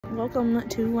Welcome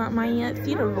to my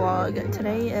theater vlog.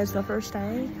 Today is the first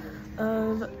day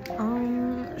of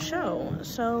show.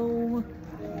 So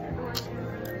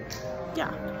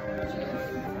yeah.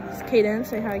 It's Cadence.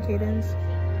 Say hi, Cadence.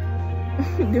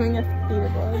 Doing a theater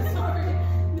vlog.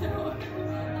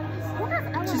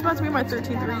 She's about to be my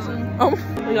 13th reason. Oh,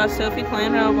 we got Sophie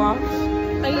playing Roblox.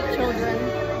 8 children.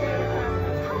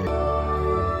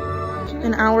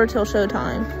 An hour till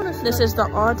showtime. This is the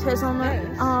autism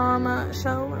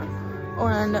show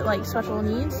and like special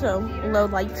needs, so low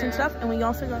lights and stuff. And we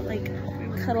also got like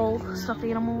cuddle stuffed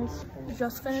animals. We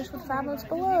just finished with Fabulous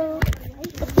Below.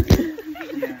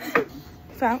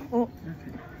 Oh.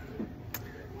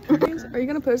 Are you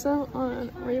gonna post that on?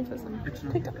 Where are you posting?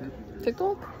 TikTok.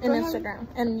 TikTok? And Instagram.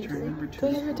 And YouTube. Do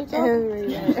you have your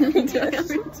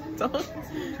TikTok?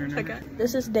 Okay.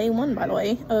 This is day 1, by the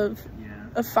way, of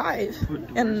 5.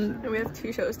 And we have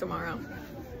 2 shows tomorrow.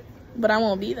 But I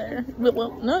won't be there.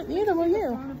 Well, no, neither will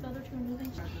you.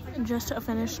 Just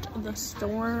finished the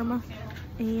storm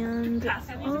and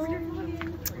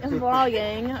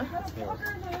vlogging.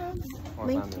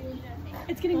 Thank you.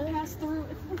 It's getting passed through.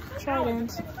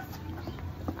 Trident.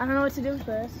 I don't know what to do with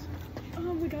this.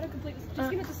 We gotta complete this.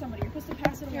 Just give it to somebody. You're supposed to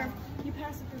pass it around. You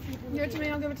pass it through people. Give it to me,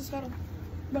 I'll give it to Scuttle.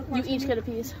 You each get a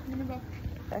piece.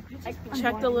 Okay.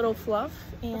 Check the little fluff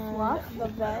and the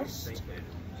vest.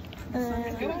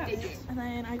 And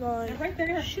then I got right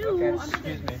there. Shoes.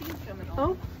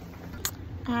 Oh.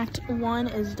 Act 1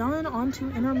 is done. On to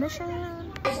intermission.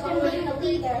 Hello. What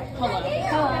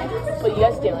are you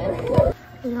guys doing?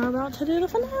 We are about to do the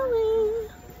finale.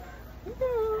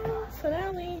 Yeah,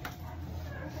 finale.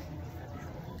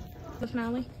 The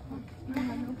finale.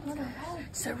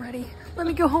 So ready. Let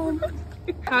me go home.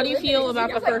 How do you feel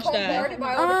about the first day?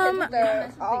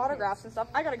 Autographs and stuff.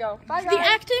 I gotta go. Bye, guys. The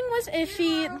acting was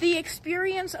iffy. The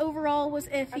experience overall was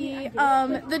iffy.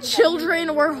 The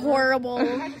children were horrible.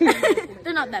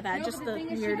 They're not that bad. Just the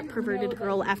weird perverted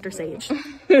girl after Sage.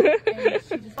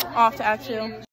 Off to Act 2.